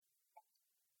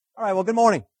All right, well, good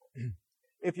morning.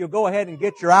 If you'll go ahead and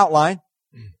get your outline,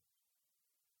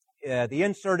 the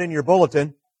insert in your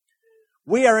bulletin,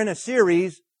 we are in a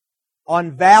series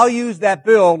on values that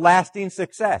build lasting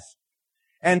success.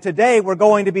 And today we're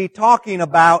going to be talking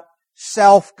about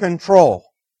self-control.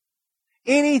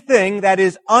 Anything that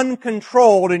is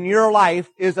uncontrolled in your life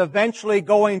is eventually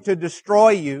going to destroy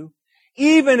you,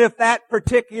 even if that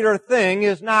particular thing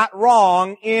is not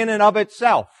wrong in and of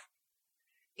itself.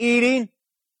 Eating,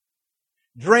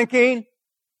 drinking,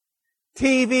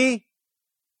 TV,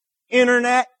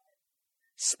 internet,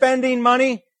 spending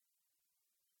money,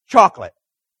 chocolate.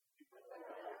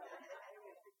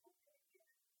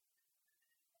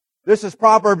 This is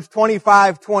Proverbs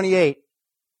 25:28.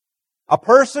 A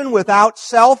person without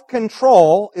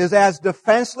self-control is as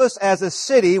defenseless as a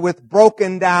city with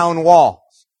broken down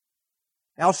walls.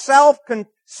 Now,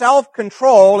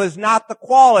 self-control is not the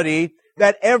quality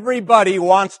that everybody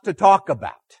wants to talk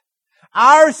about.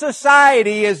 Our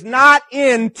society is not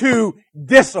into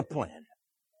discipline.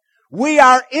 We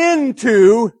are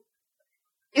into,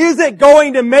 is it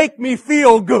going to make me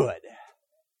feel good?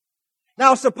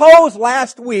 Now, suppose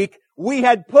last week we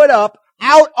had put up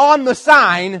out on the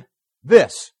sign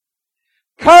this: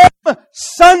 come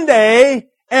Sunday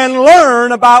and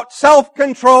learn about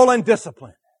self-control and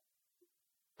discipline.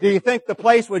 Do you think the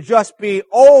place would just be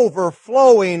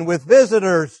overflowing with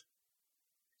visitors?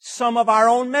 Some of our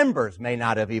own members may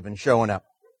not have even shown up.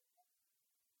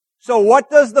 So what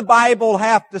does the Bible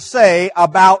have to say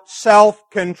about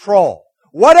self-control?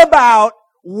 What about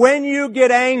when you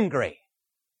get angry?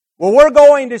 Well, we're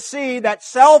going to see that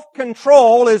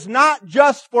self-control is not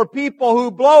just for people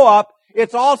who blow up,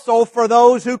 it's also for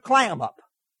those who clam up.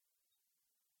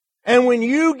 And when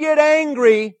you get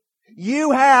angry,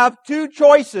 you have two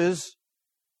choices.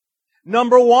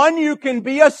 Number one, you can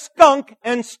be a skunk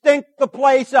and stink the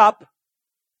place up.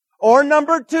 Or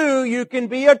number two, you can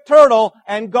be a turtle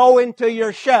and go into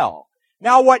your shell.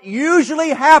 Now, what usually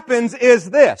happens is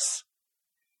this: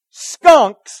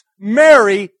 skunks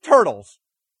marry turtles.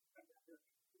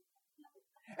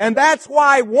 And that's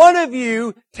why one of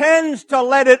you tends to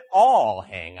let it all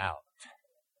hang out,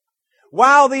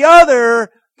 while the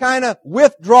other kind of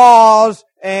withdraws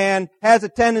and has a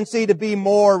tendency to be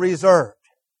more reserved.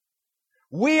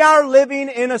 We are living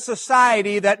in a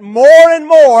society that more and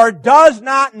more does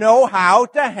not know how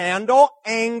to handle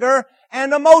anger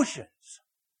and emotions.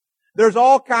 There's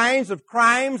all kinds of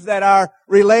crimes that are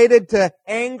related to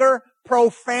anger.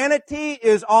 Profanity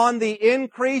is on the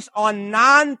increase on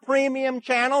non-premium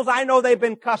channels. I know they've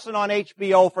been cussing on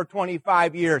HBO for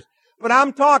 25 years, but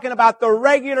I'm talking about the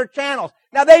regular channels.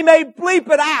 Now, they may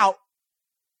bleep it out.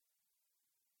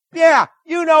 Yeah,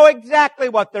 you know exactly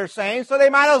what they're saying, so they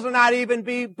might as well not even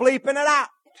be bleeping it out.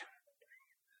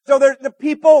 So the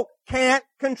people can't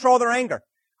control their anger.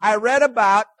 I read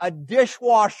about a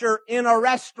dishwasher in a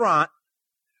restaurant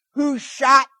who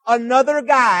shot another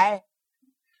guy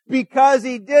because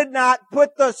he did not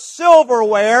put the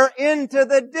silverware into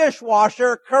the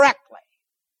dishwasher correctly.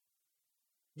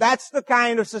 That's the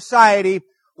kind of society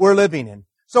we're living in.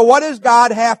 So what does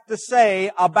God have to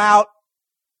say about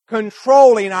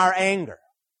controlling our anger?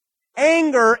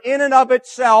 Anger in and of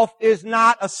itself is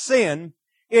not a sin.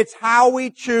 It's how we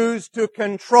choose to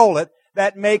control it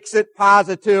that makes it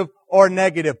positive or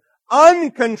negative.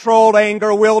 Uncontrolled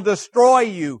anger will destroy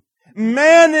you.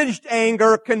 Managed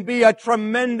anger can be a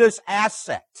tremendous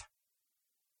asset.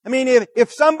 I mean,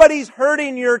 if somebody's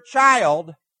hurting your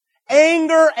child,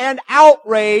 anger and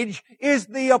outrage is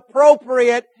the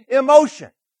appropriate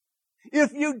emotion.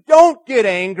 If you don't get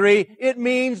angry, it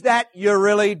means that you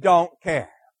really don't care.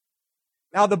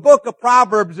 Now, the book of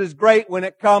Proverbs is great when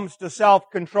it comes to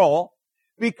self-control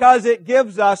because it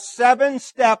gives us 7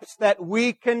 steps that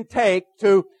we can take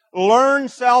to learn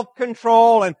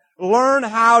self-control and learn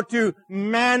how to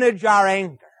manage our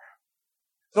anger.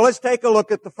 So let's take a look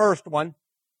at the first one.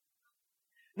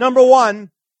 Number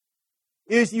 1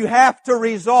 is you have to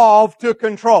resolve to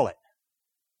control it.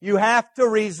 You have to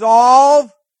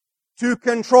resolve to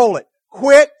control it.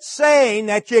 Quit saying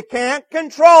that you can't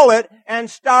control it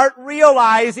and start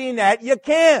realizing that you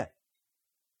can.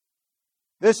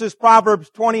 This is Proverbs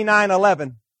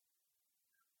 29:11.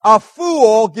 A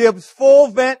fool gives full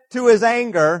vent to his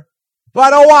anger,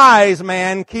 but a wise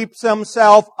man keeps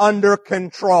himself under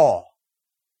control.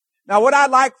 Now, what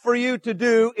I'd like for you to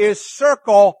do is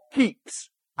circle keeps.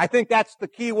 I think that's the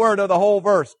key word of the whole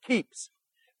verse, keeps.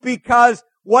 Because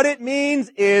what it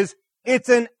means is it's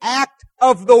an act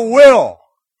of the will.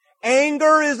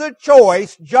 Anger is a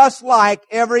choice just like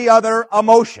every other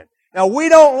emotion. Now, we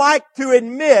don't like to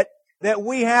admit that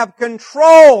we have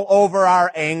control over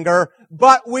our anger,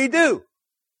 but we do.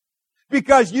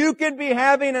 Because you could be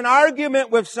having an argument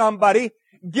with somebody,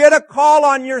 get a call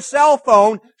on your cell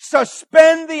phone,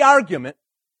 suspend the argument,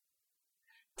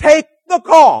 take the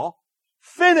call,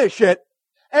 finish it,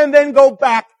 and then go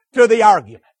back to the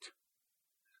argument.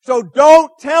 So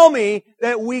don't tell me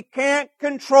that we can't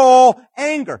control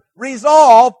anger.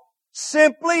 Resolve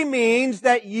simply means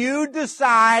that you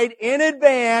decide in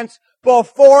advance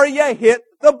before you hit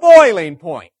the boiling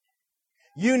point.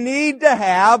 You need to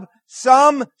have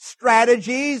some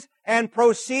strategies and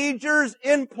procedures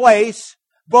in place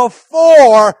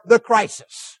before the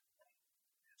crisis.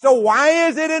 So why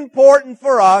is it important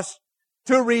for us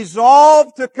to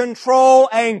resolve to control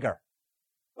anger?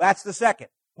 That's the second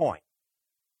point.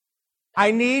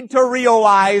 I need to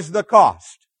realize the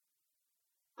cost.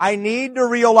 I need to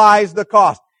realize the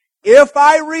cost. If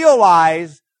I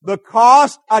realize the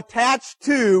cost attached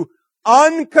to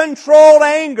uncontrolled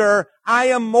anger, I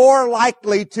am more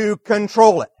likely to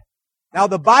control it. Now,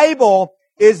 the Bible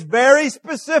is very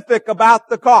specific about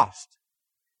the cost.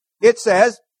 It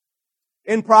says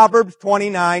in Proverbs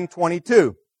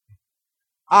 29:22,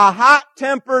 a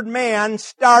hot-tempered man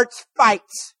starts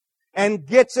fights and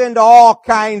gets into all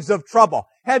kinds of trouble.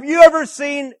 Have you ever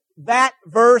seen that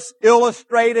verse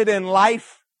illustrated in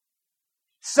life?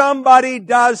 Somebody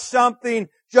does something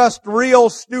just real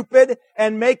stupid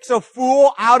and makes a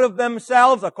fool out of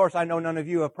themselves. Of course, I know none of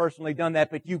you have personally done that,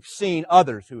 but you've seen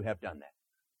others who have done that.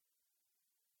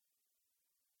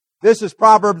 This is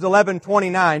Proverbs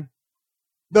 11:29.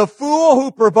 The fool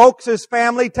who provokes his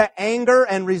family to anger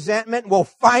and resentment will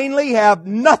finally have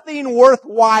nothing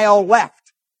worthwhile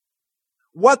left.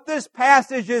 What this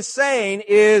passage is saying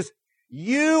is,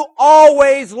 you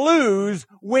always lose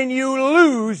when you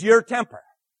lose your temper.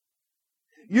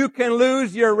 You can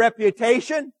lose your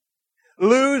reputation,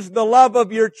 lose the love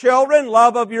of your children,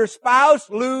 love of your spouse,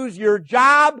 lose your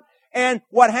job, and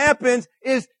what happens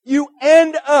is you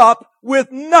end up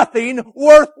with nothing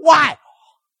worthwhile.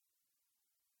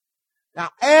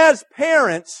 Now, as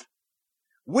parents,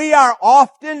 we are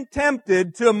often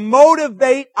tempted to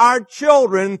motivate our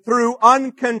children through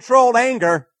uncontrolled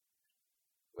anger.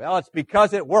 Well, it's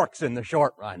because it works in the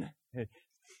short run.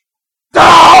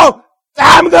 Oh!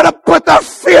 I'm going to put the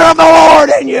fear of the Lord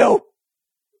in you.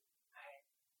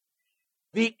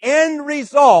 The end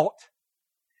result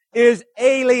is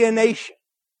alienation.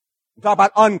 We talk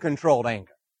about uncontrolled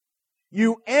anger.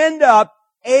 You end up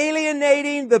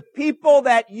alienating the people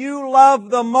that you love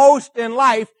the most in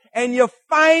life, and you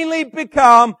finally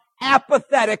become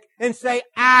apathetic and say,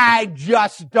 I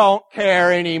just don't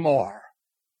care anymore.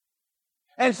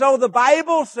 And so the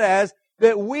Bible says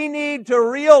that we need to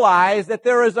realize that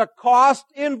there is a cost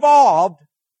involved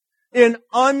in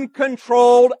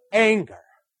uncontrolled anger.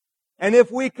 And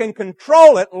if we can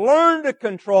control it, learn to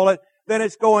control it, then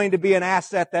it's going to be an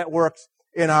asset that works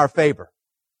in our favor.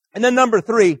 And then number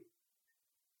 3,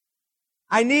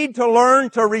 I need to learn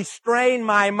to restrain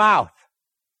my mouth.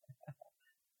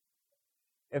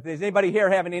 If there's anybody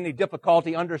here having any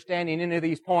difficulty understanding any of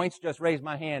these points, just raise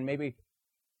my hand. Maybe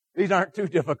these aren't too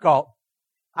difficult.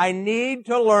 I need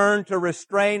to learn to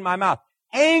restrain my mouth.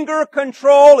 Anger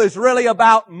control is really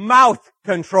about mouth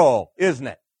control, isn't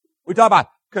it? We talk about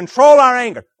control our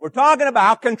anger. We're talking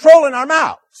about controlling our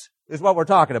mouths, is what we're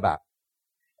talking about.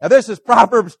 Now this is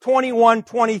Proverbs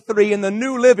 21:23 in the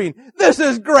New Living. This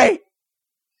is great.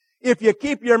 If you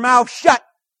keep your mouth shut,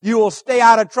 you will stay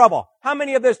out of trouble. How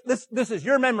many of this is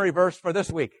your memory verse for this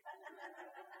week?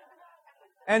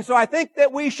 And so I think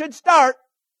that we should start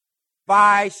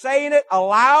by saying it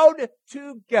aloud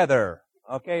together.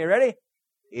 Okay, you ready?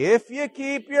 If you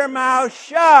keep your mouth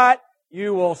shut,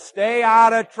 you will stay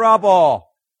out of trouble.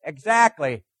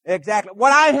 Exactly.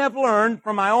 What I have learned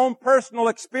from my own personal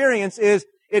experience is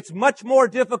it's much more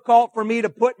difficult for me to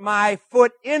put my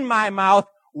foot in my mouth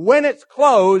when it's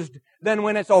closed than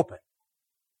when it's open.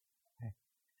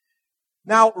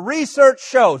 Now, research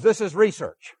shows, this is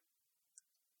research,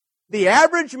 the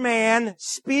average man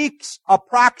speaks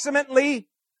approximately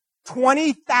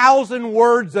 20,000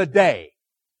 words a day.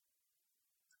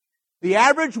 The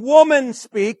average woman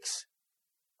speaks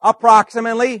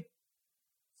approximately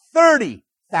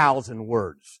 30,000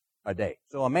 words a day.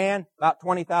 So a man, about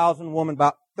 20,000, woman,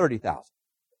 about 30,000.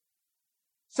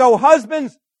 So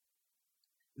husbands,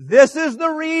 this is the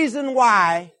reason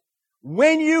why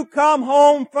when you come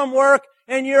home from work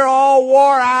and you're all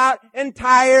wore out and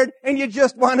tired and you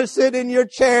just want to sit in your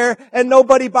chair and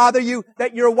nobody bother you,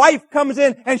 that your wife comes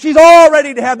in and she's all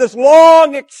ready to have this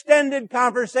long extended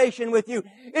conversation with you.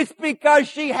 It's because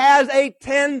she has a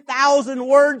 10,000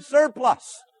 word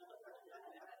surplus.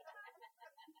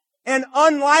 And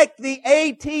unlike the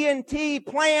AT&T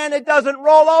plan, it doesn't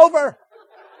roll over.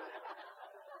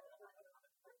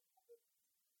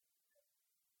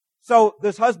 So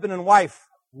this husband and wife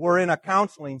were in a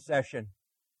counseling session.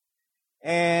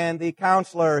 And the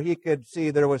counselor, he could see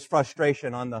there was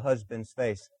frustration on the husband's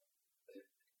face.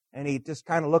 And he just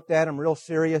kind of looked at him real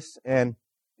serious and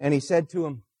he said to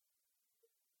him,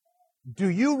 "Do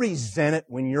you resent it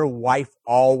when your wife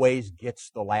always gets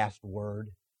the last word?"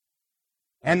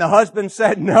 And the husband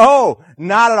said, "No,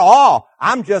 not at all.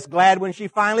 I'm just glad when she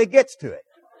finally gets to it."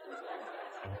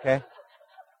 Okay?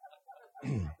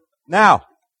 Now,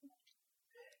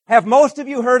 have most of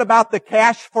you heard about the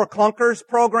Cash for Clunkers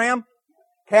program?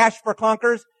 Cash for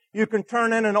Clunkers. You can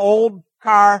turn in an old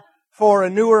car for a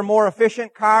newer, more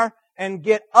efficient car and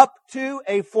get up to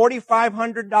a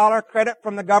 $4,500 credit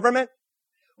from the government.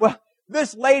 Well,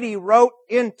 this lady wrote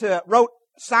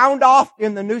sound off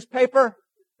in the newspaper.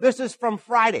 This is from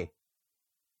Friday.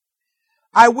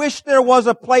 "I wish there was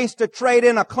a place to trade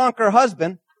in a clunker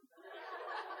husband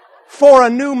for a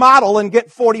new model and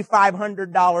get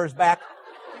 $4,500 back.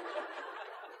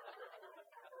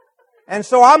 And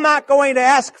so I'm not going to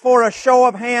ask for a show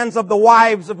of hands of the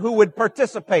wives of who would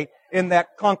participate in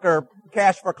that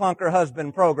Cash for Clunker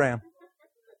husband program."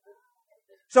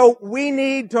 So we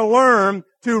need to learn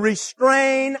to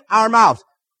restrain our mouths.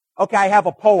 Okay, I have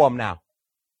a poem now.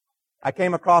 I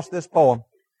came across this poem.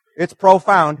 It's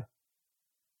profound.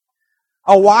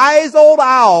 "A wise old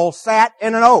owl sat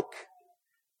in an oak,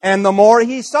 and the more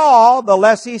he saw, the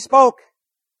less he spoke.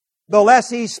 The less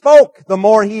he spoke, the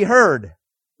more he heard.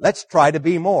 Let's try to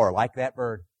be more like that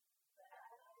bird."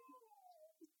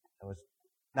 That was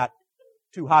not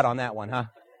too hot on that one, huh?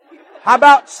 How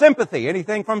about sympathy?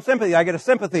 Anything from sympathy? I get a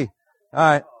sympathy. All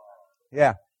right.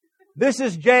 Yeah. This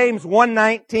is James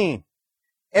 1:19.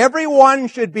 "Everyone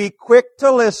should be quick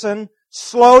to listen,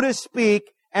 slow to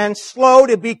speak, and slow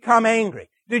to become angry."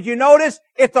 Did you notice?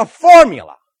 It's a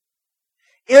formula.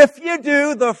 If you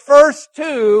do the first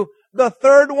two, the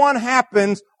third one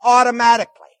happens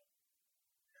automatically.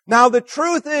 Now the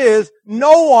truth is,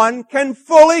 no one can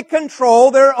fully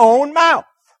control their own mouth.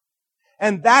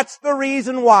 And that's the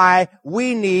reason why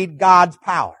we need God's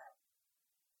power.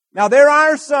 Now there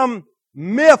are some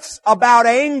myths about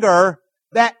anger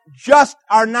that just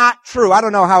are not true. I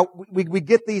don't know how we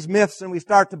get these myths and we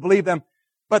start to believe them,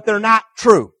 but they're not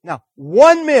true. Now,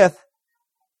 one myth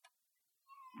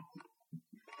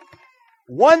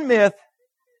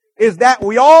is that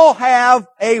we all have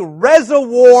a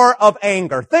reservoir of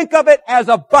anger. Think of it as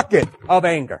a bucket of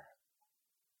anger.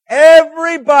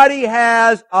 Everybody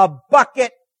has a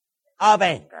bucket of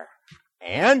anger.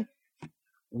 And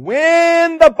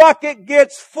when the bucket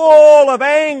gets full of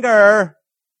anger,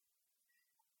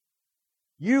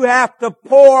 you have to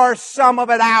pour some of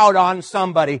it out on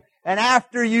somebody. And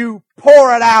after you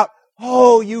pour it out,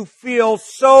 you feel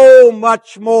so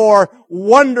much more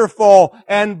wonderful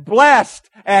and blessed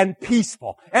and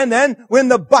peaceful. And then when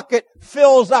the bucket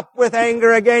fills up with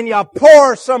anger again, you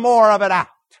pour some more of it out.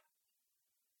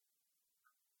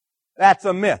 That's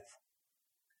a myth.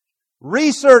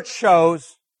 Research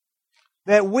shows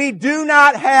that we do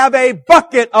not have a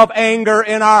bucket of anger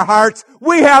in our hearts.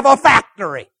 We have a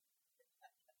factory.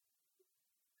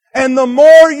 And the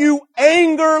more you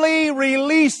angrily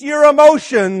release your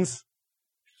emotions,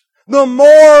 the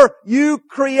more you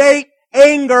create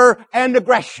anger and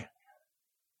aggression.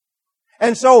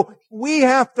 And so we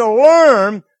have to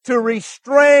learn to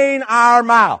restrain our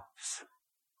mouths.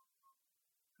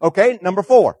 Okay, number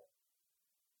 4.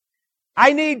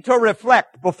 I need to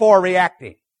reflect before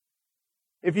reacting.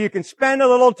 If you can spend a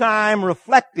little time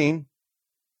reflecting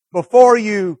before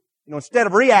you instead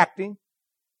of reacting,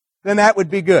 then that would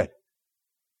be good.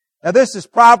 Now this is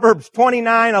Proverbs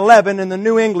 29:11 in the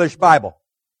New English Bible.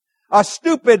 "A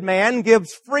stupid man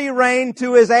gives free rein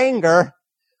to his anger.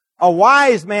 A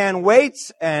wise man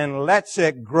waits and lets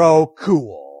it grow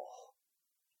cool."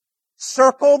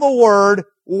 Circle the word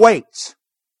wait.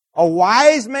 A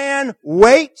wise man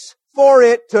waits for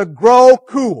it to grow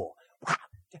cool. Wow.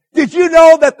 Did you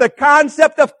know that the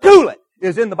concept of cool it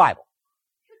is in the Bible?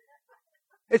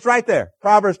 It's right there.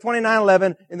 Proverbs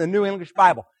 29:11 in the New English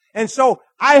Bible. And so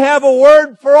I have a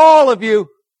word for all of you.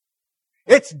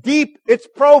 It's deep, it's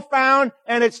profound,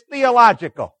 and it's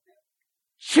theological.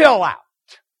 Chill out.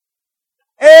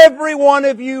 Every one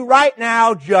of you right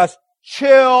now, just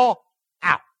chill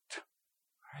out.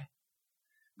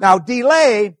 Now,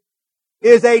 delay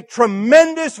is a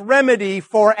tremendous remedy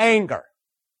for anger.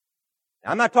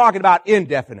 Now, I'm not talking about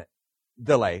indefinite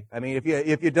delay. I mean,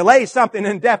 if you delay something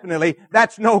indefinitely,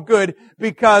 that's no good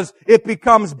because it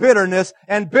becomes bitterness,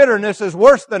 and bitterness is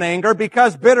worse than anger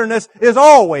because bitterness is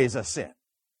always a sin.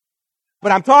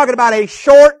 But I'm talking about a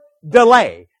short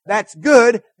delay. That's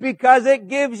good because it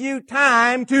gives you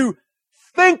time to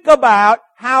think about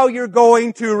how you're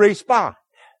going to respond.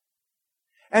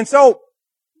 And so,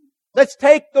 let's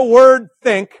take the word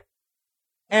think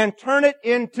and turn it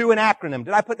into an acronym.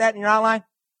 Did I put that in your outline?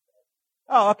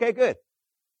 Oh, okay, good.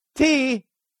 T,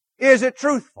 is it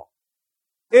truthful?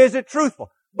 Is it truthful?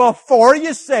 Before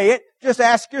you say it, just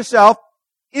ask yourself,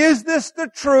 is this the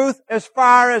truth as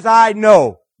far as I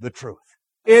know the truth?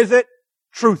 Is it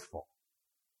truthful?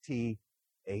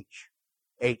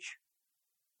 T-H-H.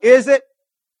 Is it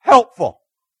helpful?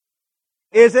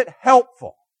 Is it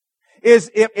helpful?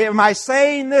 Am I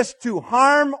saying this to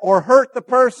harm or hurt the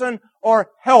person or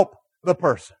help the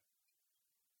person?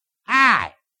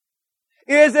 I.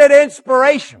 Is it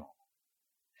inspirational?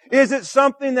 Is it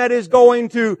something that is going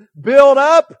to build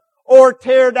up or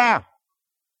tear down?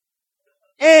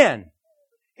 And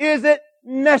is it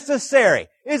necessary?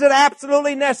 Is it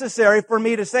absolutely necessary for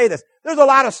me to say this? There's a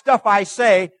lot of stuff I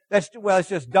say it's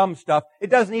just dumb stuff. It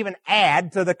doesn't even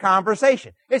add to the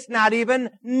conversation. It's not even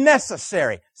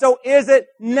necessary. So is it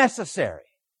necessary?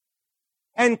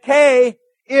 And K,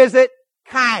 is it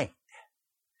kind?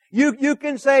 You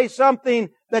can say something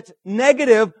that's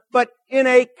negative, but in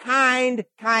a kind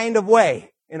of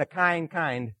way. In a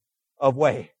kind of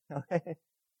way.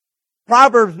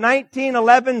 Proverbs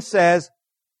 19:11 says,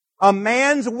 a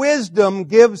man's wisdom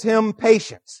gives him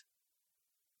patience.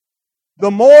 The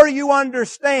more you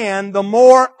understand, the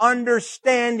more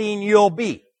understanding you'll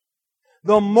be.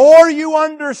 The more you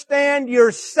understand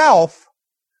yourself,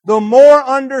 the more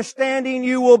understanding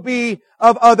you will be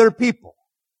of other people.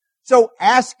 So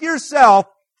ask yourself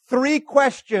 3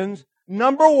 questions.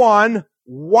 Number 1,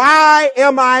 why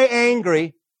am I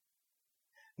angry?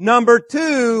 Number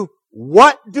 2,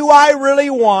 what do I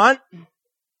really want?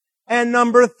 And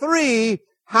number 3,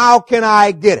 how can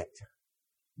I get it?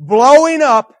 Blowing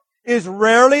up is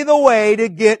rarely the way to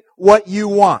get what you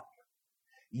want.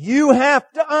 You have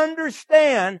to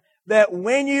understand that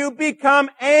when you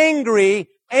become angry,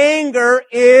 anger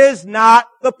is not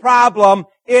the problem.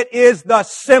 It is the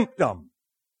symptom.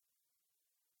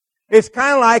 It's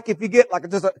kind of like if you get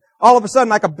all of a sudden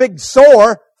like a big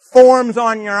sore forms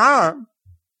on your arm.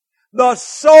 The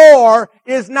sore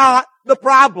is not the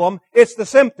problem. It's the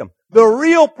symptom. The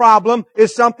real problem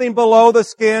is something below the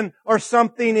skin or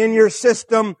something in your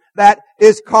system that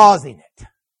is causing it.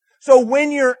 So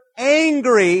when you're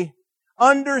angry,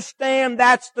 understand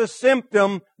that's the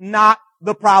symptom, not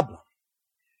the problem.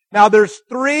 Now there's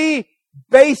 3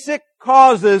 basic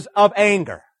causes of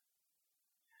anger.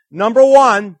 Number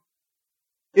 1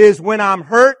 is when I'm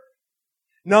hurt.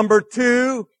 Number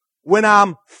 2, when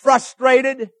I'm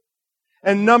frustrated.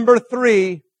 And number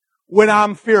 3, when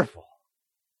I'm fearful.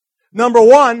 Number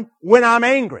 1, when I'm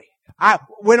angry.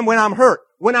 When I'm hurt.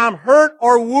 When I'm hurt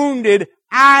or wounded,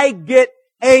 I get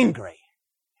angry.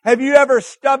 Have you ever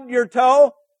stubbed your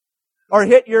toe or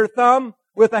hit your thumb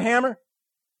with a hammer?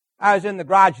 I was in the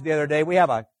garage the other day. We have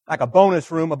a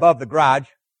bonus room above the garage.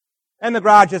 And the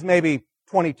garage is maybe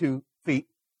 22 feet.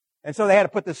 And so they had to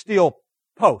put the steel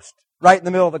post right in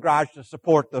the middle of the garage to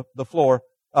support the floor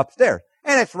upstairs.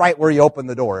 And it's right where you open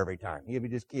the door every time. You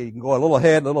can go a little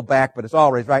ahead, a little back, but it's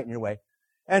always right in your way.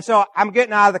 And so I'm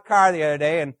getting out of the car the other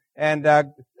day and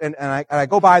I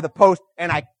go by the post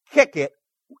and I kick it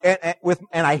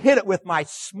and I hit it with my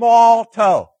small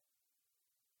toe.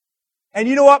 And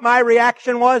you know what my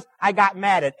reaction was? I got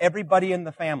mad at everybody in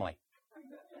the family.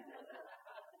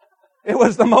 It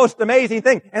was the most amazing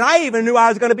thing. And I even knew I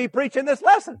was going to be preaching this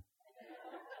lesson.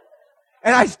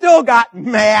 And I still got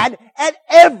mad at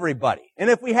everybody. And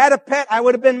if we had a pet, I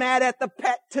would have been mad at the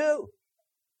pet too.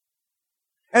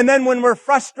 And then when we're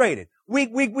frustrated, we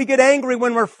get angry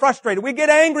when we're frustrated. We get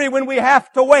angry when we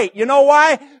have to wait. You know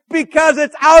why? Because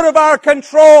it's out of our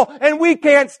control and we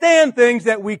can't stand things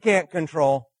that we can't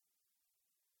control.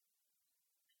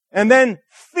 And then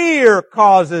fear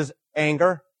causes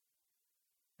anger.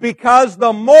 Because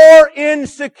the more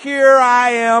insecure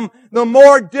I am, the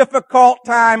more difficult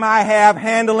time I have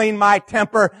handling my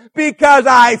temper because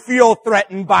I feel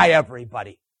threatened by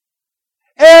everybody.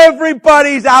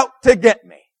 Everybody's out to get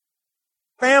me.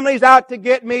 Family's out to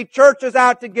get me. Church is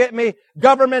out to get me.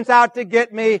 Government's out to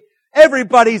get me.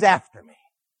 Everybody's after me.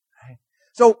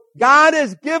 So God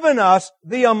has given us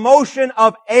the emotion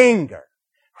of anger.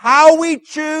 How we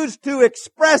choose to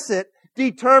express it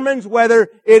determines whether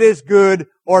it is good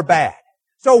or bad.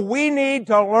 So we need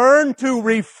to learn to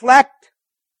reflect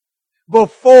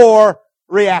before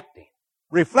reacting.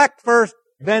 Reflect first,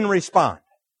 then respond.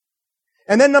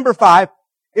 And then number 5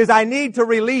 is I need to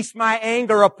release my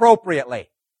anger appropriately.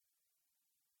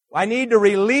 I need to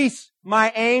release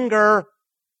my anger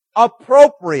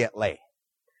appropriately.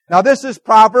 Now this is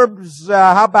Proverbs,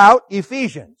 how about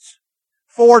Ephesians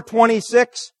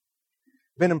 4:26?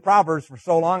 Been in Proverbs for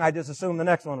so long, I just assumed the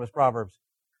next one was Proverbs.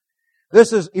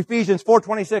 This is Ephesians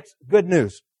 4:26, good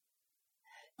news.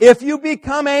 If you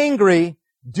become angry,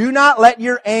 do not let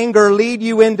your anger lead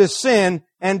you into sin,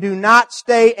 and do not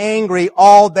stay angry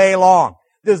all day long.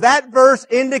 Does that verse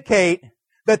indicate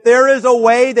that there is a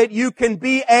way that you can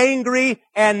be angry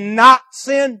and not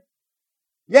sin?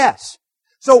 Yes.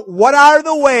 So what are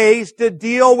the ways to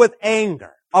deal with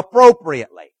anger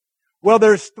appropriately? Well,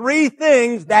 there's 3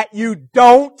 things that you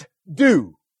don't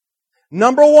do.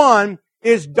 Number 1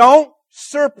 is don't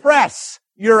suppress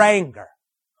your anger.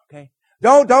 Okay?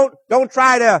 Don't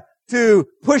try to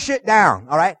push it down,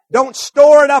 all right? Don't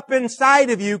store it up inside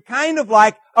of you, kind of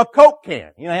like a Coke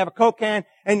can. You know, you have a Coke can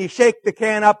and you shake the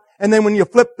can up, and then when you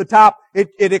flip the top, it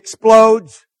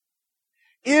explodes.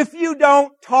 If you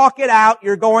don't talk it out,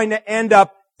 you're going to end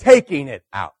up taking it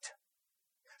out.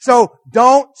 So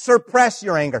don't suppress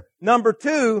your anger. Number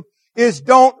 2 is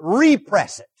don't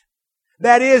repress it.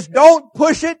 That is, don't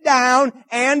push it down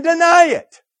and deny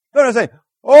it. Don't say,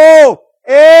 oh,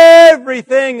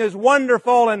 everything is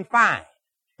wonderful and fine.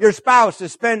 Your spouse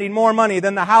is spending more money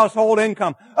than the household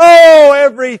income. Oh,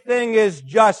 everything is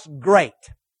just great.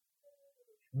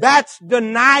 That's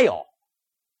denial.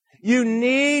 You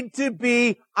need to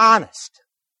be honest.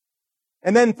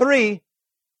 And then 3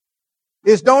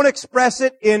 is don't express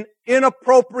it in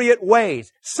inappropriate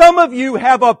ways. Some of you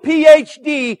have a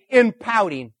PhD in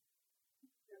pouting.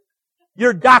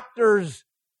 You're doctors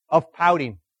of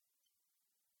pouting.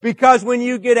 Because when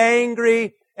you get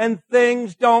angry and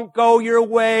things don't go your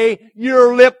way,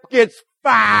 your lip gets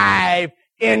 5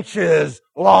 inches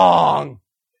long.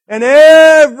 And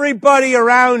everybody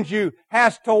around you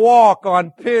has to walk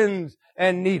on pins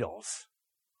and needles.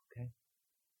 Okay?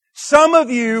 Some of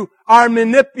you are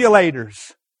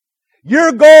manipulators.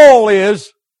 Your goal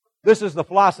is, this is the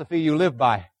philosophy you live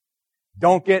by.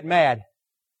 Don't get mad.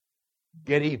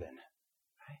 Get even.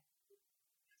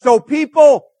 So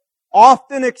people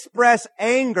often express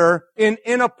anger in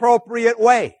inappropriate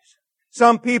ways.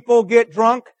 Some people get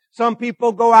drunk. Some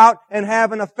people go out and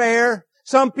have an affair.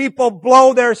 Some people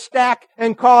blow their stack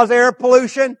and cause air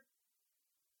pollution.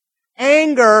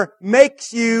 Anger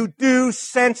makes you do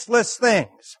senseless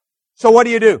things. So what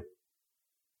do?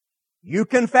 You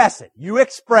confess it. You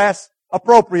express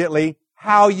appropriately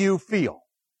how you feel.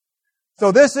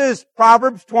 So this is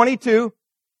Proverbs 22.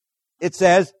 It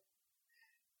says,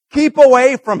 keep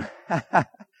away from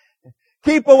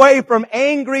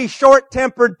angry,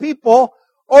 short-tempered people,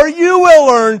 or you will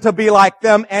learn to be like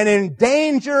them and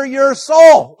endanger your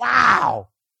soul. Wow!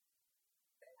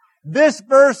 This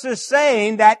verse is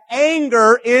saying that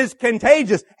anger is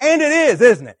contagious. And it is,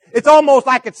 isn't it? It's almost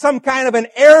like it's some kind of an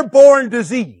airborne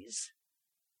disease.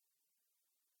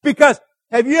 Because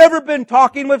have you ever been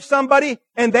talking with somebody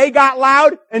and they got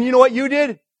loud and you know what you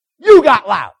did? You got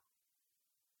loud.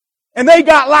 And they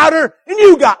got louder and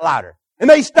you got louder. And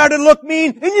they started to look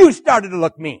mean and you started to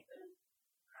look mean.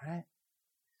 All right?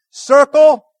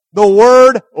 Circle the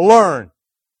word learn.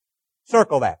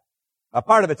 Circle that. A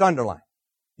part of it's underlined.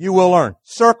 You will learn.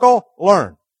 Circle,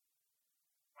 learn.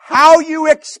 How you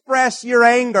express your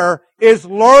anger is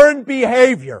learned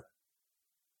behavior.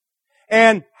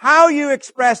 And how you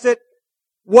express it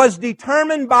was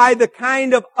determined by the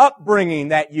kind of upbringing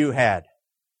that you had.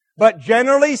 But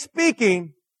generally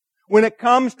speaking, when it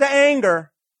comes to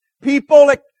anger,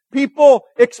 people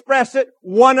express it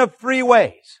one of 3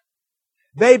 ways.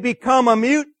 They become a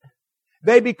mute,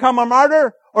 they become a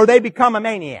martyr, or they become a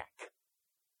maniac.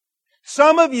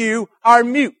 Some of you are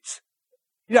mutes.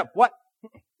 Yeah, what?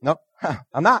 No,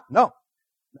 I'm not. No.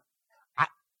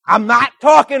 I'm not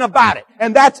talking about it.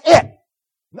 And that's it.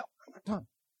 No, I'm not talking.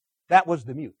 That was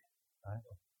the mute.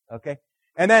 Okay?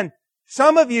 And then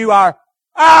some of you are,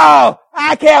 oh,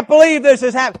 I can't believe this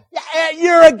is happening.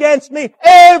 You're against me.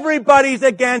 Everybody's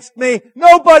against me.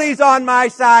 Nobody's on my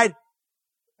side.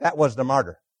 That was the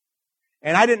martyr.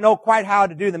 And I didn't know quite how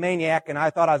to do the maniac, and I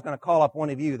thought I was going to call up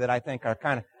one of you that I think are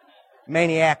kind of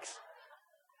maniacs.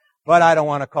 But I don't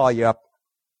want to call you up.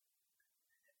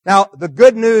 Now, the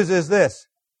good news is this.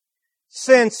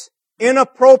 Since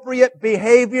inappropriate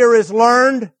behavior is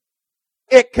learned,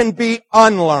 it can be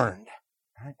unlearned.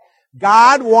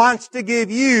 God wants to give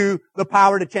you the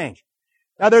power to change.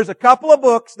 Now, there's a couple of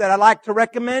books that I'd like to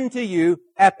recommend to you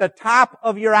at the top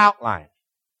of your outline.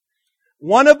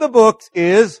 One of the books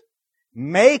is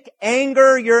Make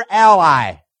anger your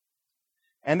ally.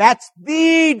 And that's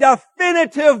the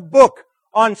definitive book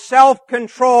on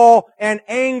self-control and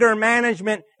anger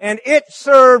management, and it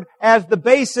served as the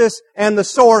basis and the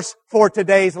source for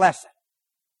today's lesson.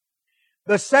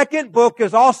 The second book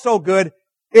is also good.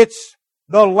 It's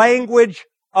The Language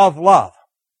of Love.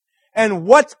 And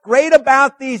what's great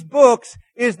about these books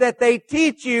is that they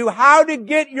teach you how to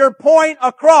get your point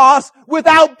across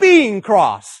without being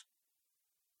cross.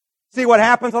 See what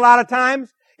happens a lot of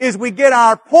times? Is we get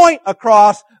our point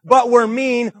across, but we're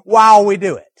mean while we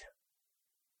do it.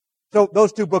 So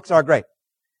those two books are great.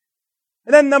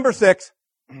 And then number 6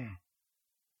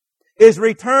 is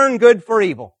Return Good for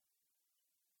Evil.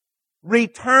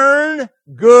 Return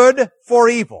Good for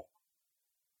Evil.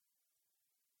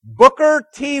 Booker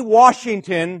T.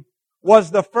 Washington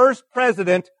was the first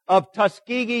president of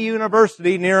Tuskegee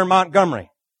University near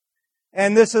Montgomery.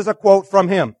 And this is a quote from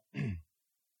him.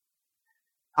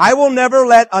 I will never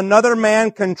let another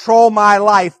man control my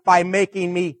life by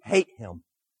making me hate him.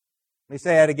 Let me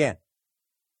say that again.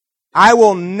 I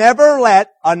will never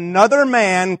let another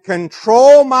man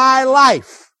control my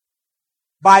life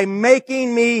by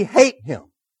making me hate him.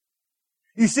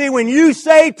 You see, when you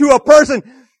say to a person,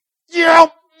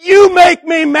 you make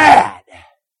me mad,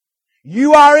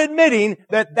 you are admitting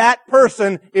that that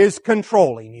person is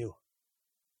controlling you.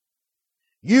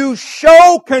 You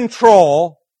show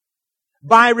control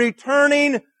by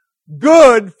returning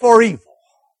good for evil.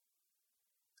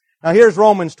 Now here's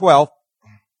Romans 12.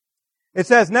 It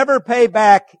says, never pay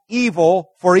back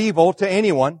evil for evil to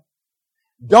anyone.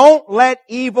 Don't let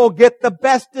evil get the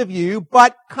best of you,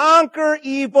 but conquer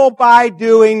evil by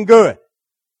doing good.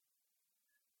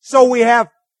 So we have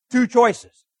two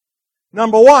choices.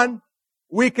 Number 1,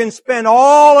 we can spend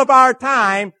all of our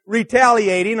time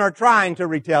retaliating or trying to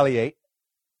retaliate.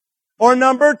 Or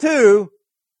number 2,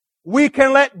 we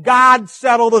can let God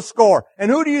settle the score.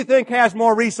 And who do you think has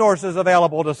more resources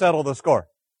available to settle the score?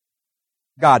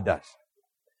 God does.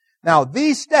 Now,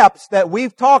 these steps that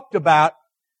we've talked about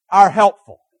are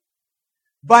helpful.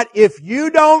 But if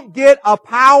you don't get a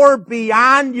power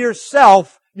beyond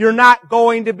yourself, you're not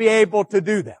going to be able to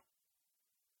do them.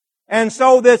 And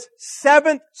so this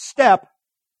 7th step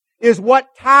is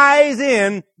what ties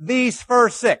in these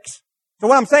first 6. So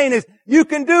what I'm saying is, you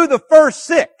can do the first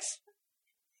 6,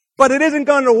 but it isn't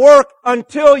going to work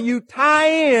until you tie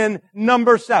in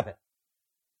number 7,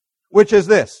 which is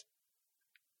this.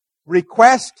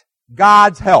 Request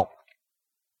God's help.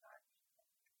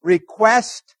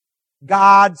 Request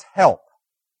God's help.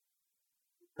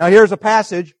 Now here's a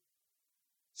passage.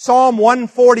 Psalm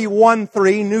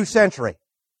 141:3, New Century.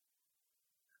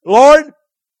 Lord,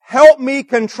 help me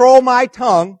control my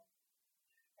tongue.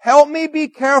 Help me be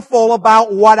careful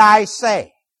about what I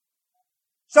say.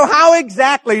 So how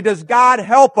exactly does God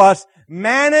help us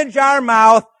manage our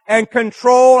mouth and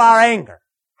control our anger?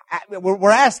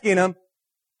 We're asking Him,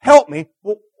 help me.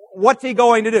 What's He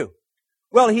going to do?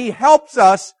 Well, He helps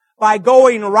us by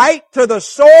going right to the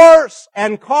source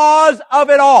and cause of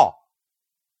it all.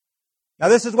 Now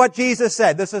this is what Jesus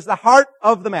said. This is the heart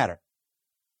of the matter.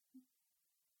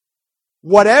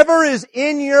 Whatever is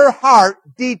in your heart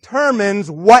determines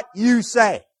what you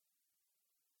say.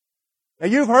 Now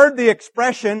you've heard the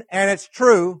expression, and it's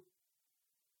true.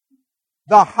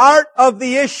 The heart of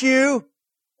the issue,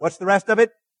 what's the rest of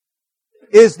it?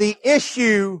 Is the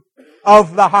issue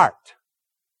of the heart.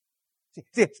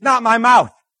 See, it's not my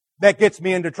mouth that gets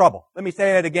me into trouble. Let me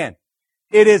say that again.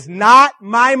 It is not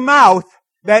my mouth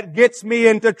that gets me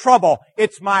into trouble.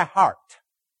 It's my heart.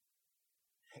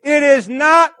 It is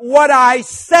not what I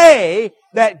say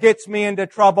that gets me into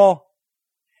trouble.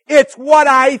 It's what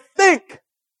I think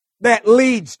that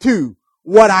leads to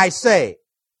what I say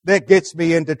that gets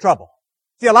me into trouble.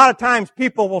 See, a lot of times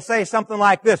people will say something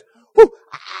like this,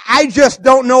 I just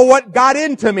don't know what got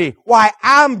into me. Why,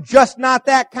 I'm just not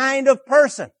that kind of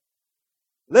person.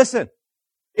 Listen,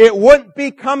 it wouldn't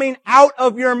be coming out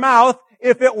of your mouth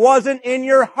if it wasn't in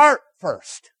your heart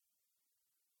first.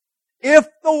 If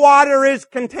the water is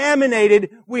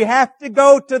contaminated, we have to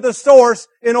go to the source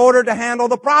in order to handle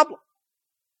the problem.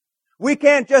 We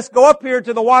can't just go up here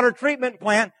to the water treatment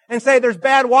plant and say there's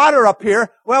bad water up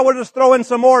here. Well, we'll just throw in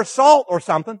some more salt or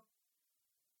something.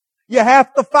 You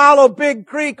have to follow Big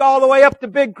Creek all the way up to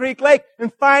Big Creek Lake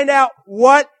and find out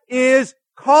what is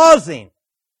causing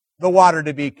the water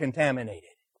to be contaminated.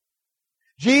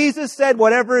 Jesus said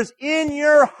whatever is in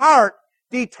your heart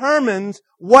determines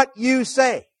what you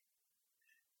say.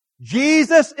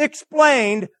 Jesus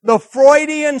explained the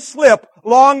Freudian slip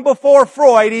long before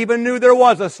Freud even knew there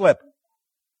was a slip.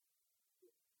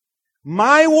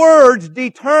 My words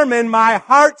determine my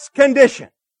heart's condition.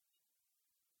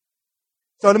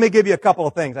 So let me give you a couple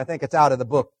of things. I think it's out of the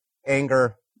book,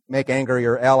 Anger, Make Anger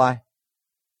Your Ally.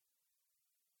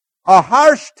 A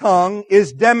harsh tongue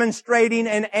is demonstrating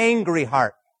an angry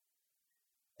heart.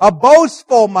 A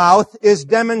boastful mouth is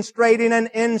demonstrating an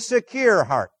insecure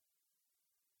heart.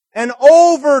 An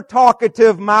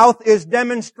over-talkative mouth is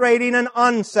demonstrating an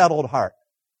unsettled heart.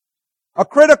 A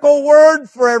critical word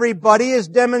for everybody is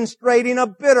demonstrating a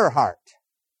bitter heart.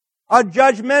 A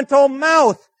judgmental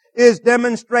mouth is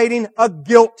demonstrating a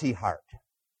guilty heart.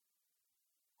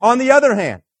 On the other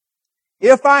hand,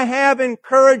 if I have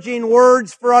encouraging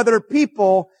words for other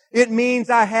people, it means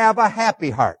I have a happy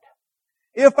heart.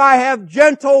 If I have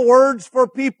gentle words for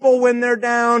people when they're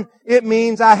down, it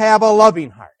means I have a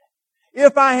loving heart.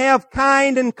 If I have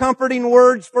kind and comforting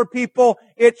words for people,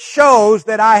 it shows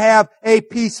that I have a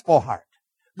peaceful heart.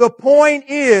 The point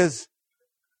is,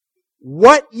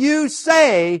 what you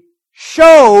say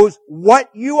shows what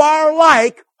you are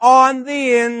like on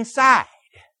the inside.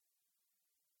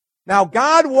 Now,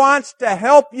 God wants to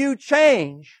help you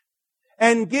change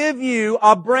and give you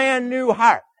a brand new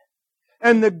heart.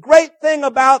 And the great thing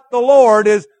about the Lord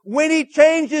is when He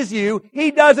changes you,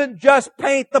 He doesn't just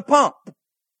paint the pump.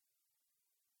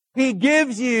 He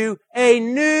gives you a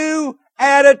new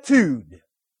attitude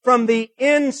from the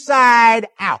inside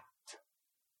out.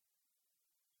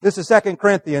 This is 2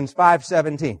 Corinthians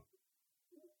 5:17.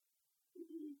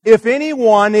 If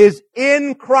anyone is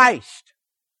in Christ,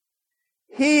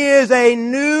 he is a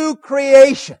new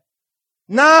creation,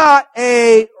 not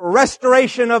a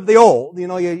restoration of the old. You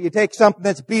know, you take something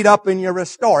that's beat up and you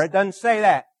restore. It doesn't say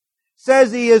that. It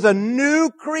says he is a new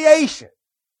creation.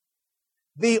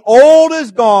 The old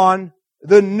is gone,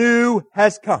 the new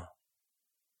has come.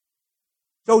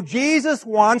 So Jesus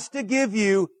wants to give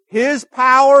you His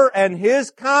power and His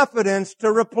confidence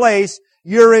to replace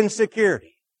your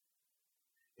insecurity.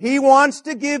 He wants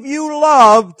to give you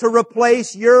love to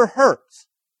replace your hurts.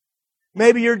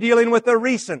 Maybe you're dealing with a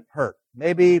recent hurt.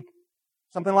 Maybe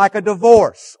something like a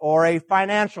divorce or a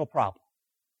financial problem.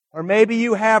 Or maybe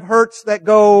you have hurts that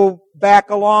go back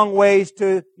a long ways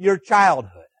to your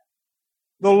childhood.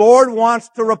 The Lord wants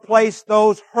to replace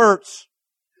those hurts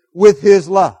with His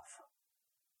love.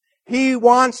 He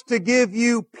wants to give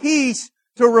you peace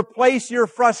to replace your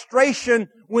frustration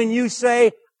when you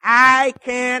say, I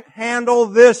can't handle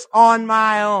this on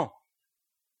my own.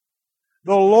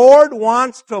 The Lord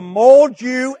wants to mold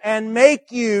you and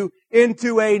make you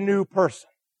into a new person.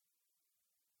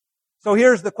 So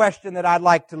here's the question that I'd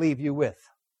like to leave you with.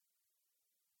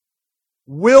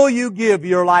 Will you give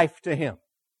your life to Him?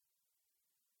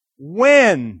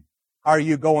 When are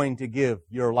you going to give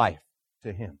your life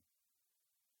to Him?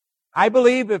 I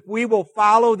believe if we will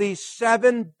follow these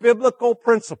 7 biblical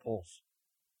principles,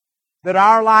 that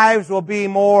our lives will be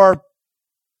more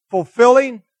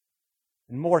fulfilling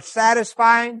and more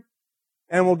satisfying,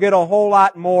 and we'll get a whole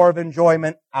lot more of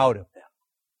enjoyment out of them.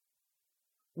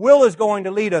 Will is going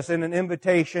to lead us in an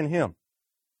invitation hymn.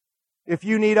 If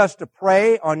you need us to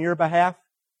pray on your behalf,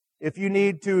 if you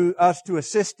need us to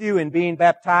assist you in being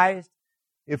baptized,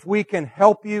 if we can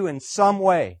help you in some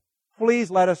way, please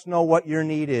let us know what your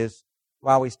need is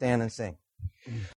while we stand and sing.